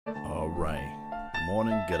All right. Good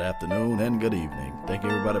morning, good afternoon, and good evening. Thank you,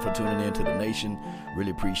 everybody, for tuning in to The Nation. Really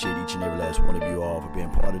appreciate each and every last one of you all for being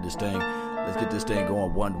part of this thing. Let's get this thing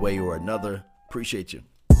going one way or another. Appreciate you.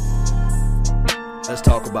 Let's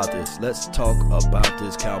talk about this. Let's talk about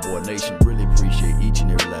this, Cowboy Nation. Really appreciate each and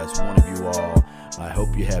every last one of you all. I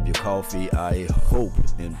hope you have your coffee. I hope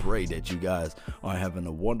and pray that you guys are having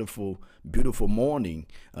a wonderful, beautiful morning.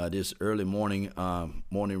 This early morning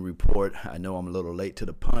report. I know I'm a little late to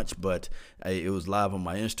the punch, but it was live on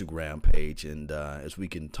my Instagram page. And as we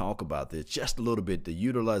can talk about this just a little bit, the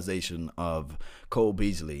utilization of Cole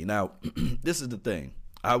Beasley. Now, this is the thing.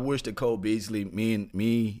 I wish that Cole Beasley,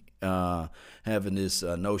 me having this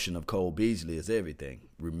notion of Cole Beasley is everything.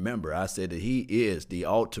 Remember, I said that he is the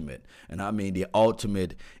ultimate, and I mean the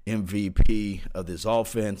ultimate MVP of this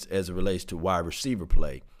offense as it relates to wide receiver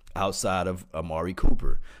play outside of Amari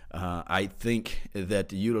Cooper. I think that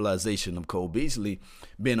the utilization of Cole Beasley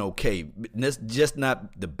been okay. That's just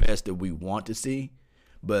not the best that we want to see,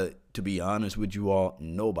 but to be honest with you all,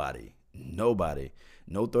 nobody, no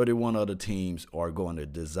 31 other teams are going to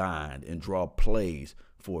design and draw plays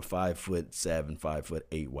for a 5'7",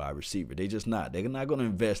 5'8" wide receiver. They're just not. They're not going to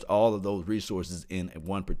invest all of those resources in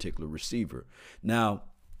one particular receiver. Now,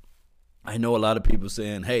 I know a lot of people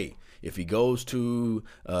saying, hey, if he goes to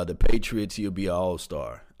the Patriots, he'll be an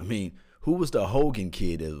all-star. I mean, who was the Hogan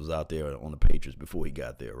kid that was out there on the Patriots before he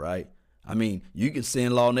got there, right? I mean, you can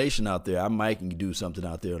send Law Nation out there. I might can do something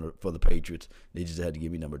out there for the Patriots. They just had to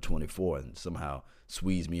give me number 24 and somehow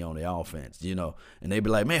squeeze me on the offense, And they be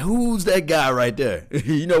like, man, who's that guy right there?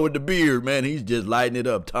 With the beard, man, he's just lighting it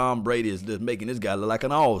up. Tom Brady is just making this guy look like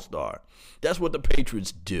an all-star. That's what the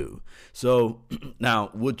Patriots do. So now,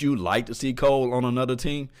 would you like to see Cole on another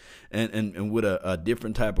team and with a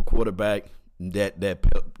different type of quarterback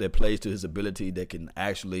that plays to his ability, that can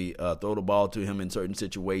actually throw the ball to him in certain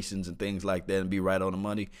situations and things like that and be right on the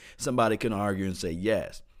money? Somebody can argue and say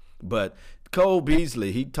yes. But Cole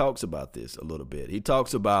Beasley, he talks about this a little bit. He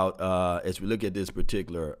talks about, as we look at this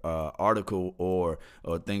particular article or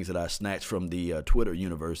things that I snatched from the Twitter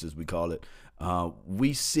universe, as we call it,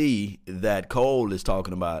 we see that Cole is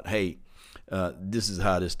talking about, hey, this is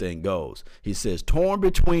how this thing goes. He says, torn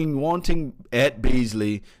between wanting at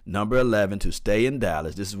Beasley, number 11, to stay in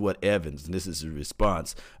Dallas. This is what Evans, and this is his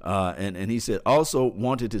response. And he said, also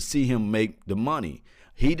wanted to see him make the money.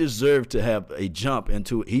 He deserved to jump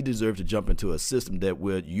into a system that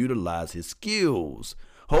would utilize his skills,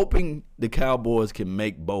 hoping the Cowboys can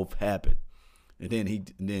make both happen. And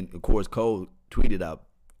then of course Cole tweeted out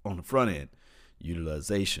on the front end,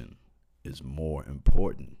 utilization is more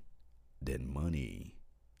important than money.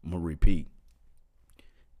 I'm going to repeat.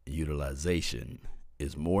 Utilization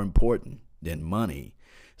is more important than money.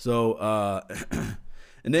 So,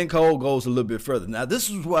 and then Cole goes a little bit further. Now, this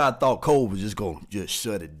is why I thought Cole was just going to just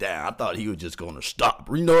shut it down. I thought he was just going to stop.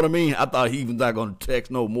 You know what I mean? I thought he was not going to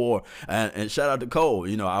text no more. And shout out to Cole.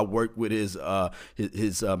 I worked with his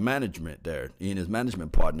management there, and his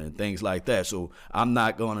management partner and things like that. So I'm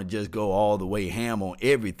not going to just go all the way ham on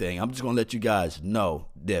everything. I'm just going to let you guys know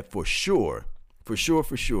that for sure,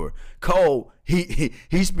 Cole,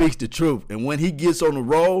 he speaks the truth. And when he gets on the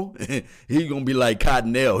roll, he's going to be like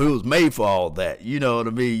Cottonelle. He was made for all that. You know what I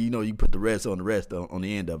mean? You put the rest on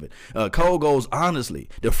the end of it. Cole goes, honestly,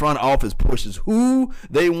 the front office pushes who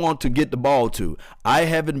they want to get the ball to. I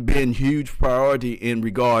haven't been huge priority in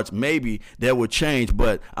regards. Maybe that will change,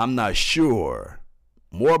 but I'm not sure.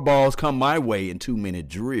 More balls come my way in 2-minute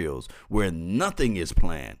drills where nothing is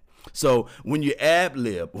planned. So when you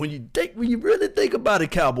ad-lib, when you really think about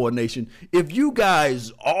it, Cowboy Nation, if you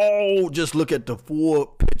guys all just look at the full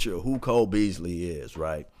picture of who Cole Beasley is,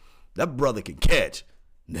 right? That brother can catch.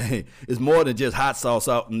 It's more than just hot sauce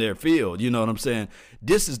out in their field. You know what I'm saying?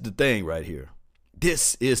 This is the thing right here.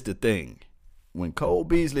 This is the thing. When Cole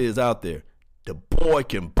Beasley is out there, the boy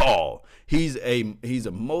can ball. He's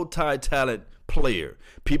a multi-talent player.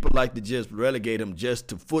 People like to just relegate him just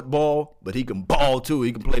to football, but he can ball too.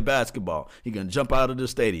 He can play basketball. He can jump out of the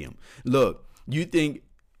stadium. Look,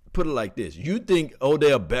 put it like this. You think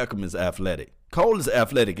Odell Beckham is athletic. Cole is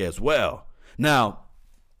athletic as well. Now,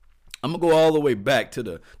 I'm going to go all the way back to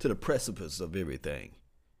the precipice of everything.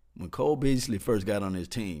 When Cole Beasley first got on his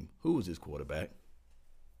team, who was his quarterback?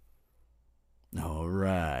 All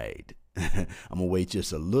right. I'm going to wait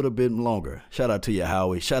just a little bit longer. Shout out to you,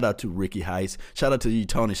 Howie. Shout out to Ricky Heiss. Shout out to you,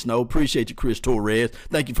 Tony Snow. Appreciate you, Chris Torres.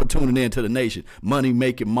 Thank you for tuning in to the Nation. Money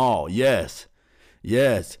Making Mall. Yes.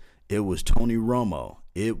 It was Tony Romo.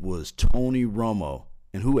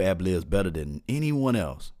 And who ad-libs better than anyone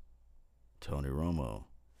else? Tony Romo.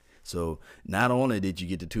 So not only did you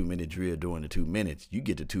get the 2-minute drill during the 2 minutes, you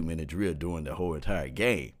get the 2-minute drill during the whole entire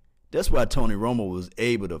game. That's why Tony Romo was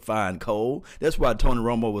able to find Cole. That's why Tony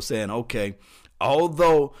Romo was saying, okay,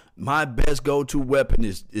 although my best go-to weapon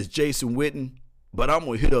is Jason Witten, but I'm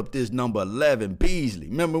going to hit up this number 11, Beasley.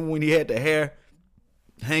 Remember when he had the hair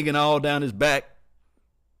hanging all down his back?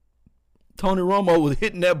 Tony Romo was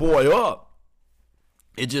hitting that boy up.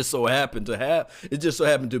 It just so happened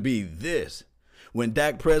to be this. When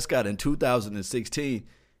Dak Prescott in 2016,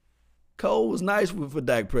 Cole was nice for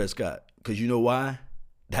Dak Prescott. Because you know why?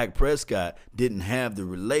 Dak Prescott didn't have the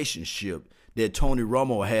relationship that Tony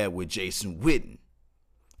Romo had with Jason Witten.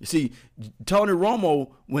 You see, Tony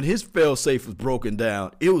Romo, when his fail-safe was broken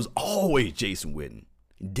down, it was always Jason Witten.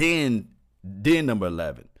 Then number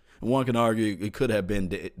 11. And one can argue it could have been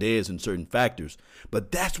Dez in certain factors.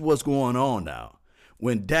 But that's what's going on now.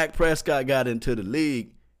 When Dak Prescott got into the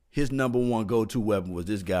league, his number one go-to weapon was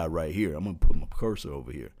this guy right here. I'm going to put my cursor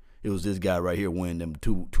over here. It was this guy right here winning them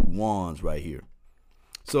two wands right here.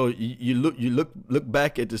 So you look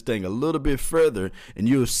back at this thing a little bit further, and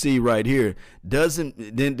you'll see right here.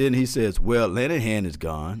 Then he says, well, Linehan is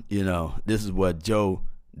gone. You know, this is what Joe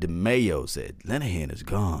DeMayo said. Linehan is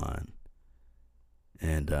gone.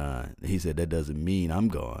 And he said, that doesn't mean I'm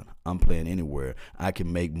gone. I'm playing anywhere. I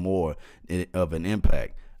can make more of an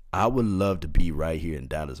impact. I would love to be right here in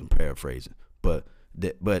Dallas. I'm paraphrasing. But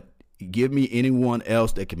give me anyone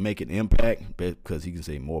else that can make an impact, because he can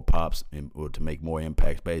say more pops or to make more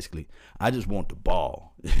impacts, basically. I just want the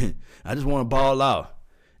ball. I just want to ball out.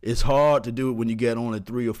 It's hard to do it when you get only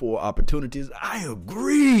 3 or 4 opportunities. I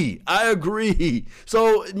agree.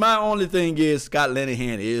 So my only thing is Scott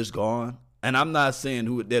Linehan is gone. And I'm not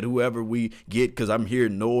saying that whoever we get, because I'm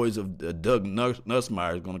hearing noise of Doug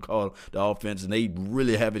Nussmeier is going to call the offense, and they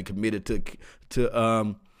really haven't committed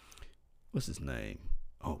to what's his name?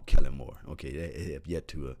 Oh, Kellen Moore. Okay, they have yet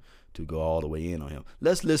to go all the way in on him.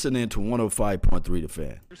 Let's listen in to 105.3 The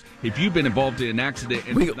Fan. If you've been involved in an accident,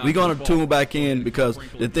 we're going to tune back in, because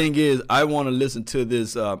the thing is, I want to listen to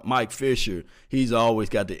this Mike Fisher. He's always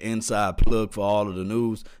got the inside plug for all of the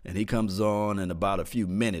news, and he comes on in about a few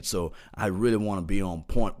minutes. So I really want to be on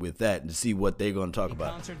point with that and to see what they're going to talk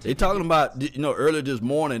about. They're talking about, earlier this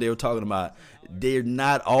morning they were talking about they're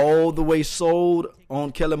not all the way sold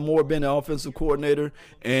on Kellen Moore being the offensive coordinator,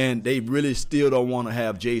 and they really still don't want to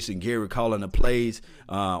have Jason Garrett calling the plays.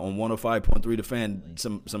 On 105.3 The Fan,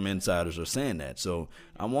 some insiders are saying that. So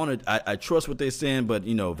I trust what they're saying, but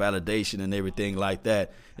validation and everything like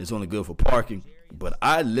that is only good for parking. But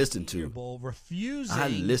I listened to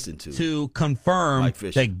confirm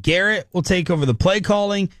that Garrett will take over the play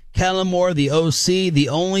calling. Kellen Moore, the OC. The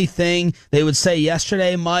only thing they would say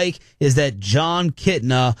yesterday, Mike, is that John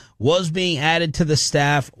Kitna was being added to the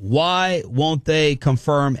staff. Why won't they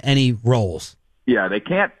confirm any roles? Yeah, they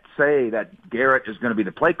can't say that Garrett is going to be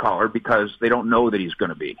the play caller because they don't know that he's going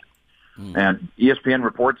to be. And ESPN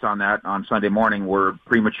reports on that on Sunday morning were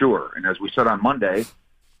premature. And as we said on Monday,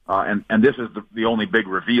 and this is the only big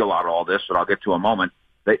reveal out of all this that I'll get to in a moment,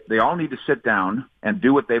 they all need to sit down and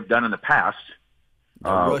do what they've done in the past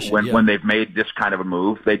when they've made this kind of a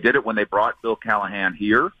move. They did it when they brought Bill Callahan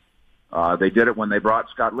here. They did it when they brought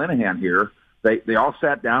Scott Linehan here. They all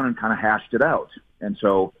sat down and kind of hashed it out. And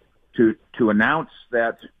so to announce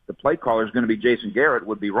that the play caller is going to be Jason Garrett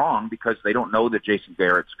would be wrong, because they don't know that Jason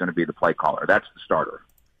Garrett's going to be the play caller. That's the starter.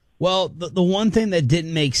 Well, the one thing that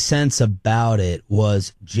didn't make sense about it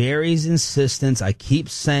was Jerry's insistence. I keep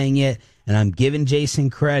saying it, and I'm giving Jason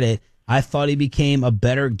credit. I thought he became a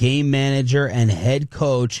better game manager and head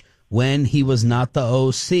coach when he was not the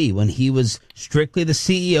OC, when he was strictly the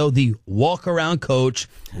CEO, the walk-around coach.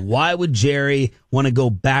 Why would Jerry want to go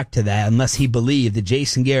back to that unless he believed that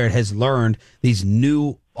Jason Garrett has learned these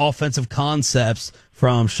new offensive concepts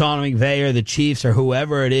from Sean McVay or the Chiefs or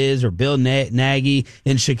whoever it is, or Bill Nagy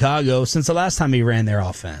in Chicago since the last time he ran their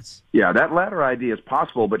offense? Yeah, that latter idea is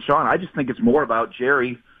possible, but Sean, I just think it's more about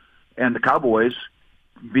Jerry and the Cowboys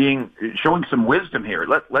showing some wisdom here.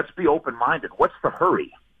 Let's be open-minded. What's the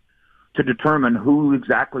hurry to determine who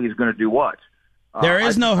exactly is going to do what? There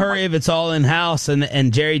is no hurry if it's all in-house,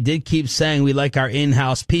 and Jerry did keep saying we like our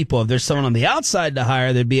in-house people. If there's someone on the outside to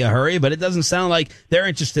hire, there'd be a hurry, but it doesn't sound like they're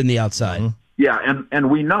interested in the outside. Mm-hmm. Yeah,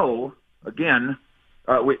 and we know, again,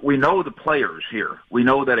 we know the players here. We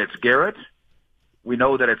know that it's Garrett. We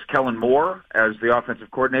know that it's Kellen Moore as the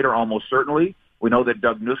offensive coordinator, almost certainly. We know that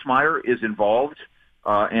Doug Nussmeier is involved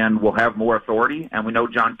and will have more authority, and we know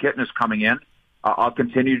John Kitna is coming in. I'll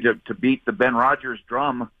continue to beat the Ben Rogers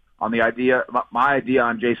drum on the idea. My idea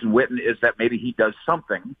on Jason Witten is that maybe he does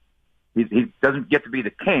something. He doesn't get to be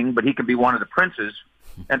the king, but he can be one of the princes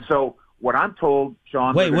And so what I'm told,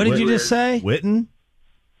 Sean. Wait, what did you just say? Witten?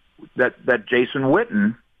 That Jason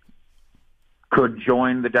Witten could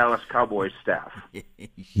join the Dallas Cowboys staff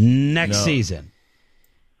next season.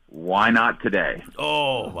 Why not today?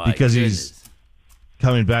 Oh, my Because goodness. he's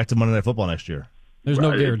coming back to Monday Night Football next year. There's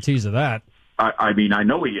no guarantees of that. I mean, I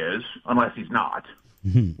know he is, unless he's not.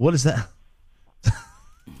 What is that?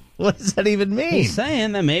 What does that even mean? He's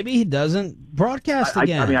saying that maybe he doesn't broadcast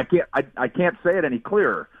again. I mean, I can't say it any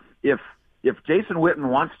clearer. If Jason Witten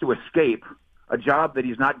wants to escape a job that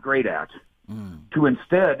he's not great at, to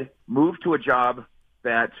instead move to a job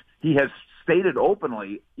that he has stated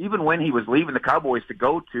openly, even when he was leaving the Cowboys to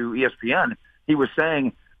go to ESPN, he was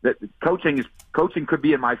saying that coaching could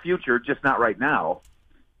be in my future, just not right now.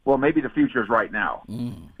 Well, maybe the future is right now.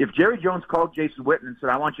 If Jerry Jones called Jason Witten and said,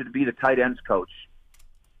 I want you to be the tight ends coach,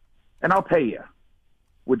 and I'll pay you,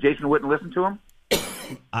 would Jason Witten listen to him?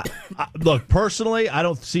 Look, personally, I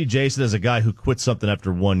don't see Jason as a guy who quits something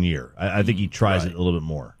after 1 year. I think he tries it a little bit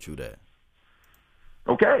more. True that.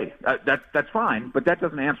 Okay, that's fine, but that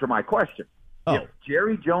doesn't answer my question. Oh. If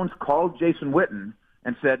Jerry Jones called Jason Witten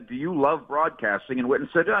and said, do you love broadcasting? And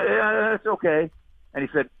Witten said, yeah, it's okay. And he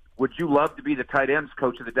said, would you love to be the tight ends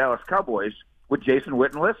coach of the Dallas Cowboys? Would Jason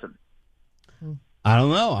Witten listen? I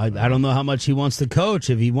don't know. I don't know how much he wants to coach.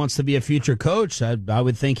 If he wants to be a future coach, I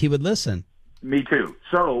would think he would listen. Me too.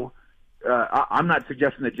 So I'm not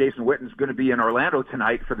suggesting that Jason Witten's going to be in Orlando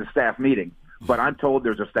tonight for the staff meeting, but I'm told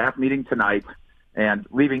there's a staff meeting tonight, and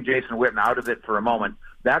leaving Jason Witten out of it for a moment,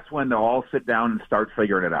 that's when they'll all sit down and start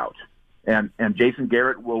figuring it out. And Jason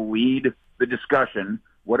Garrett will lead the discussion.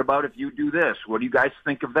 What about if you do this? What do you guys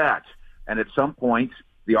think of that? And at some point,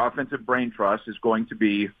 the offensive brain trust is going to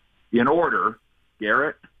be in order: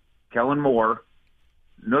 Garrett, Kellen Moore,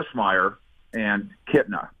 Nussmeier, and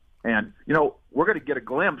Kitna. And, we're going to get a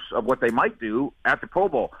glimpse of what they might do at the Pro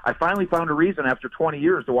Bowl. I finally found a reason after 20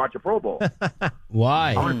 years to watch a Pro Bowl.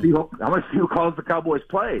 Why? I want to see who calls the Cowboys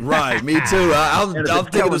plays. Right, me too. I'm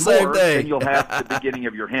thinking the same Moore, thing. Then you'll have the beginning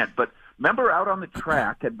of your hint. But remember out on the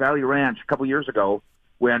track at Valley Ranch a couple years ago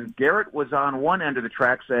when Garrett was on one end of the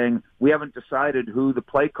track saying, we haven't decided who the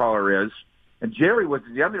play caller is, and Jerry was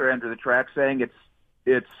at the other end of the track saying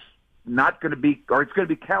it's not going to be, or it's going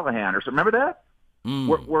to be Callahan or something. Remember that?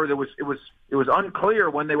 Where it was unclear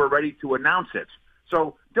when they were ready to announce it.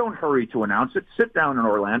 So don't hurry to announce it. Sit down in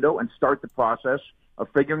Orlando and start the process of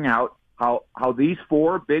figuring out how these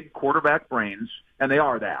four big quarterback brains, and they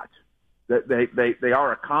are that. They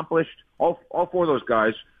are accomplished. All four of those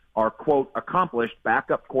guys are, quote, accomplished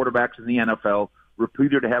backup quarterbacks in the NFL,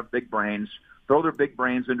 reputed to have big brains. Throw their big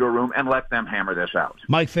brains into a room and let them hammer this out.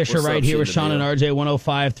 Mike Fisher What's right up, here with Sheena Sean and RJ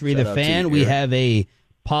 105.3 The Fan. We have a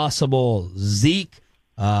possible Zeke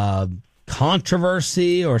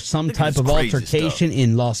controversy or some type of altercation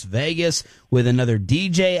in Las Vegas with another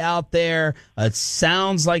DJ out there. It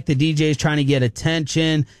sounds like the DJ is trying to get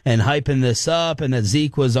attention and hyping this up, and that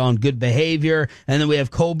Zeke was on good behavior. And then we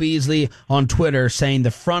have Cole Beasley on Twitter saying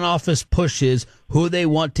the front office pushes who they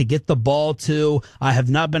want to get the ball to. I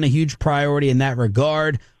have not been a huge priority in that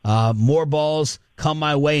regard. More balls come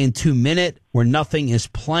my way in 2 minutes where nothing is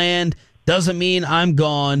planned. Doesn't mean I'm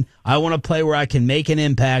gone. I want to play where I can make an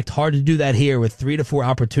impact. Hard to do that here with 3 to 4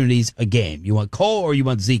 opportunities a game. You want Cole or you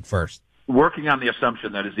want Zeke first? Working on the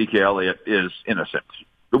assumption that Ezekiel Elliott is innocent.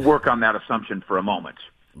 Work on that assumption for a moment.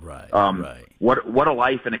 Right. Right. What a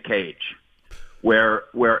life in a cage, where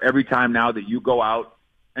every time now that you go out,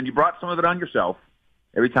 and you brought some of it on yourself,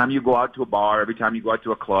 every time you go out to a bar, every time you go out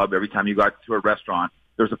to a club, every time you go out to a restaurant,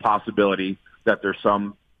 there's a possibility that there's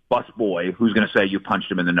some bus boy who's going to say you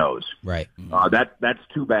punched him in the nose. Right. That's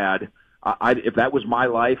too bad. If that was my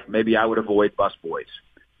life, maybe I would avoid bus boys.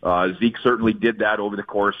 Zeke certainly did that over the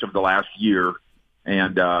course of the last year.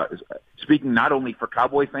 And speaking not only for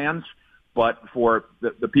Cowboy fans, but for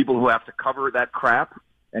the people who have to cover that crap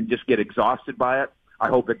and just get exhausted by it, I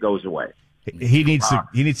hope it goes away. He needs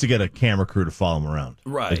to get a camera crew to follow him around.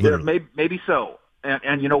 Right. Like, Maybe so.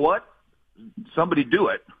 And you know what? Somebody do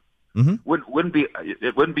it. Mm-hmm.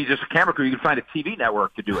 It wouldn't be just a camera crew. You could find a TV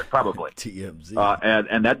network to do it, probably. TMZ.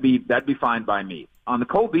 And that'd be fine by me. On the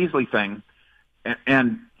Cole Beasley thing,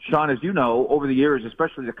 and Sean, as you know, over the years,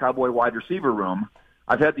 especially the Cowboy wide receiver room,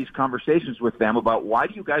 I've had these conversations with them about why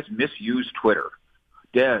do you guys misuse Twitter?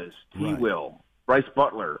 Dez, T. Will, Bryce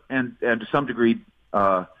Butler, and to some degree,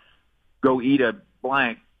 go eat a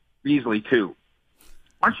blank, Beasley too.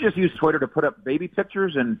 Why don't you just use Twitter to put up baby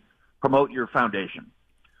pictures and promote your foundation?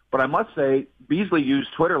 But I must say, Beasley used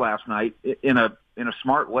Twitter last night in a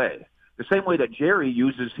smart way. The same way that Jerry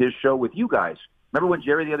uses his show with you guys. Remember when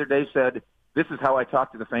Jerry the other day said, this is how I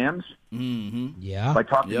talk to the fans. Yeah. By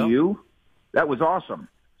talking to you, that was awesome.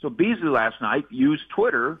 So Beasley last night used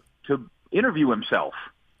Twitter to interview himself,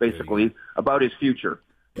 basically, about his future.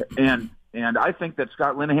 And I think that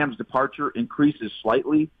Scott Linehan's departure increases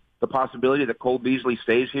slightly the possibility that Cole Beasley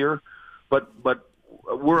stays here. But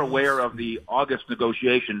we're aware of the August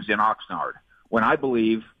negotiations in Oxnard, when I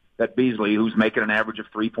believe that Beasley, who's making an average of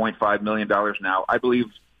 $3.5 million now, I believe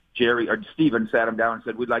Jerry or Steven sat him down and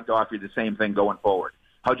said, we'd like to offer you the same thing going forward.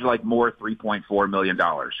 How'd you like more $3.4 million?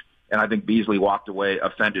 And I think Beasley walked away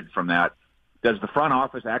offended from that. Does the front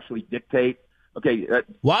office actually dictate? Okay.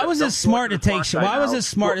 Why was it smart to take? Why was it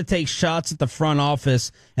smart to take shots at the front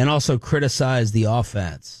office and also criticize the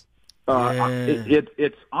offense?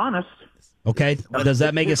 It's honest. Okay. Does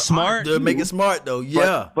that make it smart? Does it make it smart though?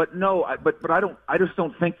 Yeah. But no. But I don't. I just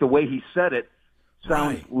don't think the way he said it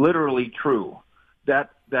sounds literally true.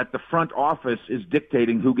 That the front office is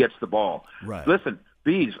dictating who gets the ball. Right. Listen,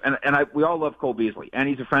 Bees, we all love Cole Beasley, and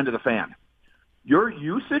he's a friend of the fan. Your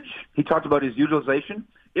usage, he talked about his utilization,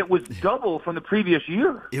 it was double from the previous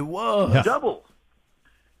year. It was. Double.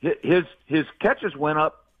 His catches went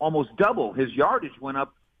up almost double. His yardage went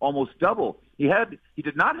up almost double. He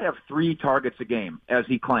did not have 3 targets a game, as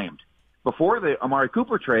he claimed. Before the Amari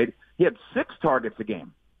Cooper trade, he had 6 targets a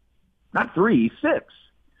game. Not 3, 6.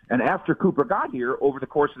 And after Cooper got here, over the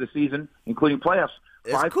course of the season, including playoffs,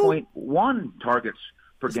 5.1 targets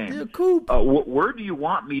per game. Where do you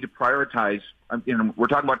want me to prioritize? We're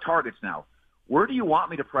talking about targets now. Where do you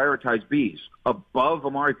want me to prioritize Bees? Above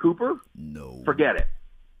Amari Cooper? No. Forget it.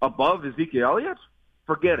 Above Ezekiel Elliott?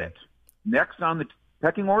 Forget it. Next on the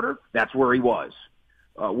pecking order? That's where he was.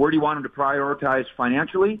 Where do you want him to prioritize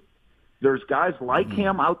financially? There's guys like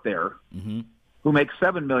him out there who make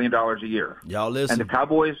 $7 million a year. Y'all listen. And the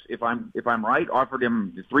Cowboys, if I'm right, offered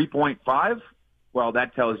him 3.5. Well,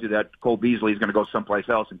 that tells you that Cole Beasley is going to go someplace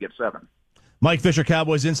else and get 7. Mike Fisher,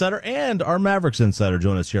 Cowboys insider, and our Mavericks insider,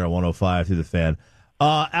 join us here on 105 through the Fan.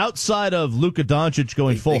 Outside of Luka Doncic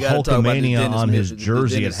going full Hulkamania on his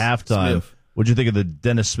jersey at halftime, what'd you think of the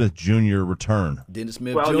Dennis Smith Jr. return? Dennis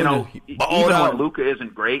Smith Jr. Well, even when Luka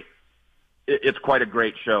isn't great, it's quite a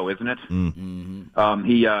great show, isn't it?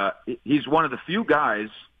 He's one of the few guys,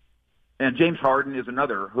 and James Harden is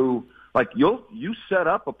another, who, like, you set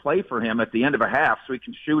up a play for him at the end of a half so he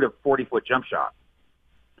can shoot a 40-foot jump shot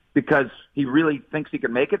because he really thinks he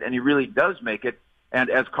can make it, and he really does make it. And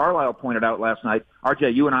as Carlisle pointed out last night,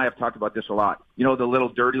 RJ, you and I have talked about this a lot. You know, the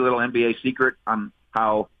dirty little NBA secret on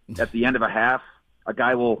how at the end of a half a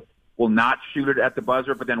guy will not shoot it at the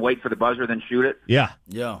buzzer, but then wait for the buzzer, then shoot it. Yeah.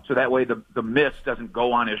 So that way the miss doesn't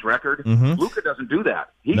go on his record. Luka doesn't do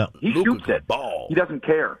that. He shoots it. Ball. He doesn't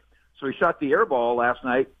care. So he shot the air ball last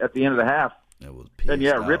night at the end of the half.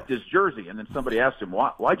 And ripped his jersey. And then somebody asked him,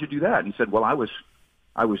 "Why'd you do that?" And he said, "Well, I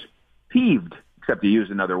was peeved," except he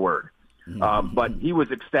used another word. But he was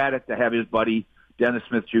ecstatic to have his buddy Dennis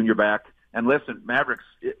Smith Jr. back. And listen, Mavericks,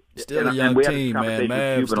 still a young team, man.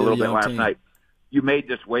 Mavs, a little bit last night. You made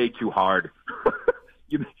this way too hard.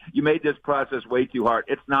 You made this process way too hard.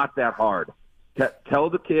 It's not that hard. Tell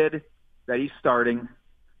the kid that he's starting.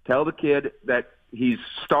 Tell the kid that he's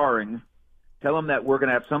starring. Tell him that we're going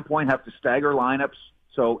to at some point have to stagger lineups,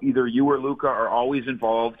 so either you or Luka are always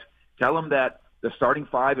involved. Tell him that the starting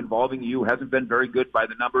 5 involving you hasn't been very good by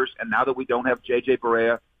the numbers, and now that we don't have J.J.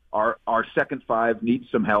 Barea, our second 5 needs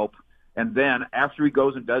some help. And then after he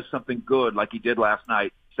goes and does something good like he did last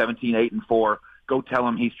night, 17-8-4, go tell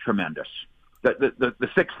him he's tremendous. The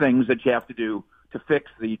 6 things that you have to do to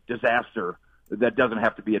fix the disaster that doesn't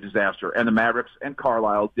have to be a disaster. And the Mavericks and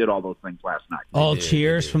Carlisle did all those things last night. All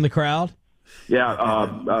cheers from the crowd?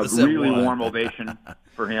 Yeah, really warm ovation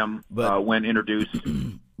for him when introduced.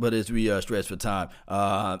 But as we stress for time,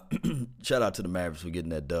 shout out to the Mavericks for getting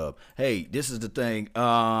that dub. Hey, this is the thing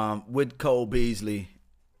with Cole Beasley.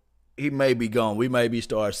 He may be gone. We may be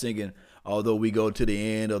start singing, although we go to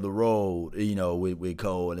the end of the road, you know, with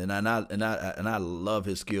Cole. And I love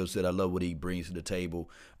his skill set. I love what he brings to the table.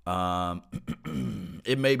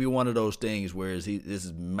 It may be one of those things where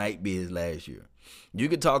this might be his last year. You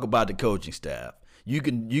can talk about the coaching staff. You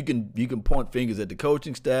can point fingers at the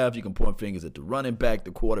coaching staff. You can point fingers at the running back,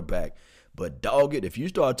 the quarterback. But dog it, if you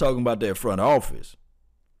start talking about their front office,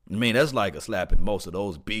 I mean, that's like a slap in most of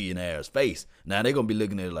those billionaires' face. Now they're gonna be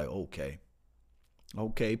looking at it like, okay,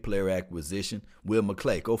 Okay, player acquisition. Will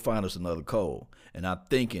McClay, go find us another Cole. And I'm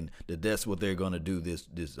thinking that that's what they're going to do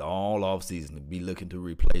this all off season, to be looking to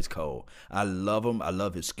replace Cole. I love him. I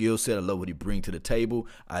love his skill set. I love what he brings to the table.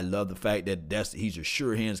 I love the fact that he's a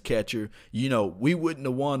sure hands catcher. You know, we wouldn't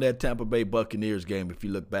have won that Tampa Bay Buccaneers game if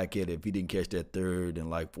you look back at it, if he didn't catch that 3rd and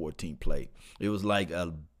 14th play. It was like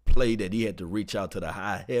a play that he had to reach out to the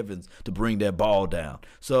high heavens to bring that ball down.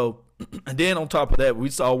 So, and then on top of that, we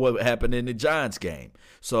saw what happened in the Giants game.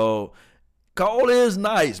 So, Cole is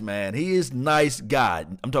nice, man. He is nice guy.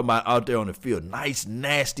 I'm talking about out there on the field. Nice,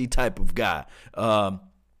 nasty type of guy.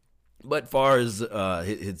 But far as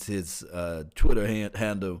his Twitter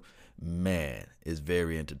handle, man, is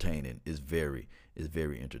very entertaining. Is very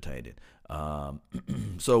entertaining.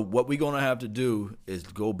 So what we're going to have to do is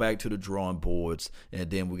go back to the drawing boards, and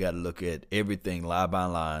then we got to look at everything line by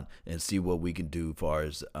line and see what we can do as far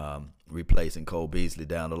as replacing Cole Beasley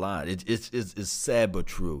down the line. It's sad but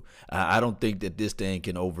true. I don't think that this thing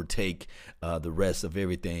can overtake the rest of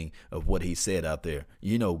everything of what he said out there.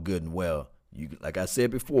 You know good and well. Like I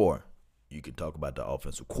said before, you can talk about the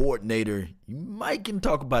offensive coordinator. You might can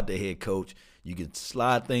talk about the head coach. You can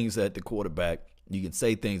slide things at the quarterback. You can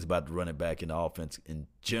say things about the running back and the offense in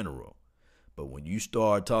general. But when you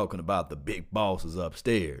start talking about the big bosses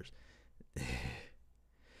upstairs,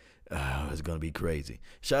 it's going to be crazy.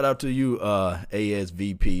 Shout out to you,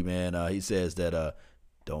 ASVP, man. He says that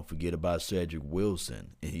don't forget about Cedric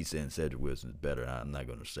Wilson. And he's saying Cedric Wilson is better. I'm not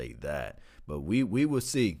going to say that. But we will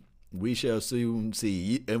see. We shall soon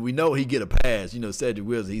see. And we know he get a pass. You know, Cedric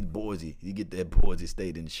Wilson, he's Boise. He get that Boise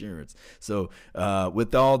State insurance. So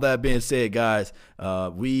with all that being said, guys,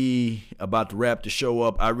 we about to wrap the show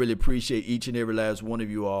up. I really appreciate each and every last one of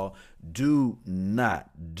you all. Do not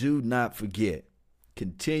forget.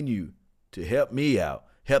 Continue to help me out.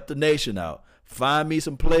 Help the nation out. Find me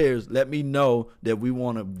some players. Let me know that we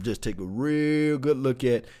want to just take a real good look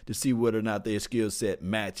at to see whether or not their skill set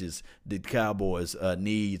matches the Cowboys'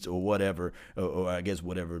 needs or whatever, or I guess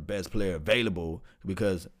whatever best player available.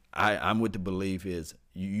 Because I'm with the belief is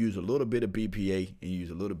you use a little bit of BPA and you use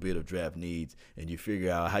a little bit of draft needs, and you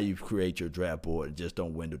figure out how you create your draft board and just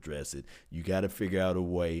don't window dress it. You got to figure out a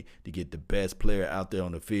way to get the best player out there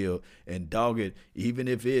on the field and dog it, even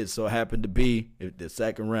if it so happened to be the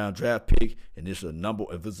 2nd round draft pick and if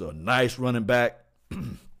it's a nice running back.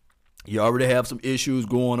 You already have some issues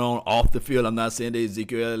going on off the field. I'm not saying that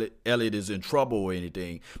Ezekiel Elliott is in trouble or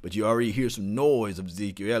anything, but you already hear some noise of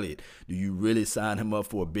Ezekiel Elliott. Do you really sign him up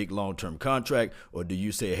for a big long-term contract, or do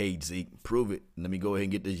you say, hey, Zeke, prove it. Let me go ahead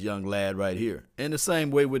and get this young lad right here? And the same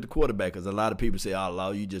way with the quarterback, because a lot of people say, oh,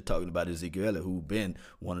 you just talking about Ezekiel Elliott, who's been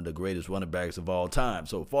one of the greatest running backs of all time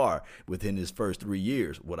so far within his first 3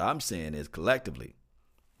 years. What I'm saying is collectively,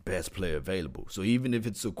 best player available. So even if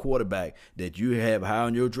it's a quarterback that you have high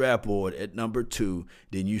on your draft board at number 2,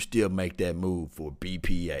 then you still make that move for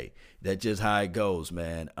BPA. That's just how it goes,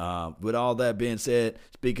 man. With all that being said,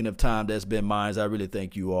 speaking of time that's been mine, I really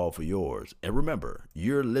thank you all for yours. And remember,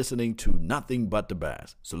 you're listening to Nothing But the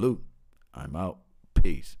Bass. Salute. I'm out.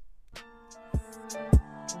 Peace.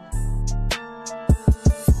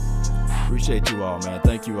 Appreciate you all, man.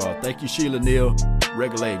 Thank you all. Thank you, Sheila Neal.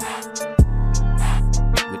 Regulating.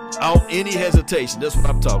 Without any hesitation. That's what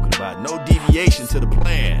I'm talking about. No deviation to the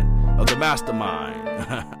plan of the mastermind.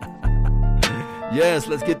 Yes,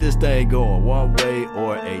 let's get this thing going one way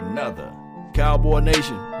or another. Cowboy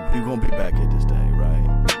Nation, we're going to be back at this thing, right?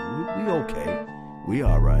 We okay. We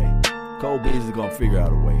all right. Cole Beasley going to figure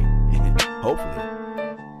out a way. Hopefully.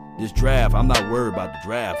 This draft, I'm not worried about the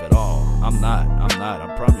draft at all. I'm not.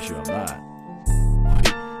 I promise you I'm not.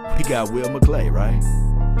 We got Will McClay, right?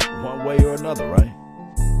 One way or another, right?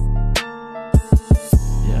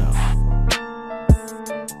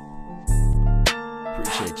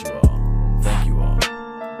 Appreciate you all. Thank you all.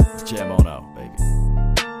 Jam on out, baby.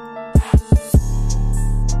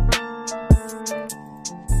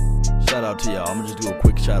 Shout out to y'all. I'm gonna just do a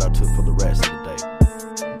quick shout out for the rest of the day.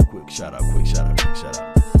 Quick shout out.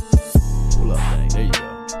 Pull up, thing. There you go.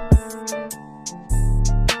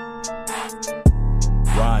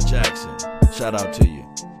 Ron Jackson. Shout out to you.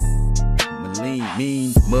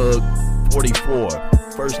 Mean Mug 44.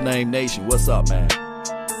 First Name Nation. What's up, man?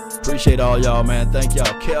 Appreciate all y'all, man. Thank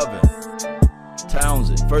y'all. Kelvin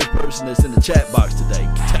Townsend, first person that's in the chat box today.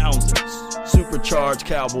 Townsend, supercharged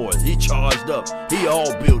Cowboys. He charged up. He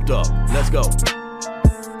all built up. Let's go.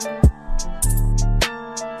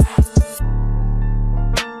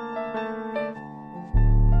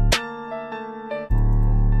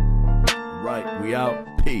 Right, we out.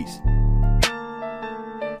 Peace.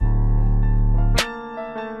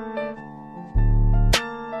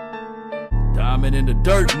 Diamond in the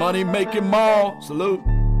dirt, money making mall. Salute.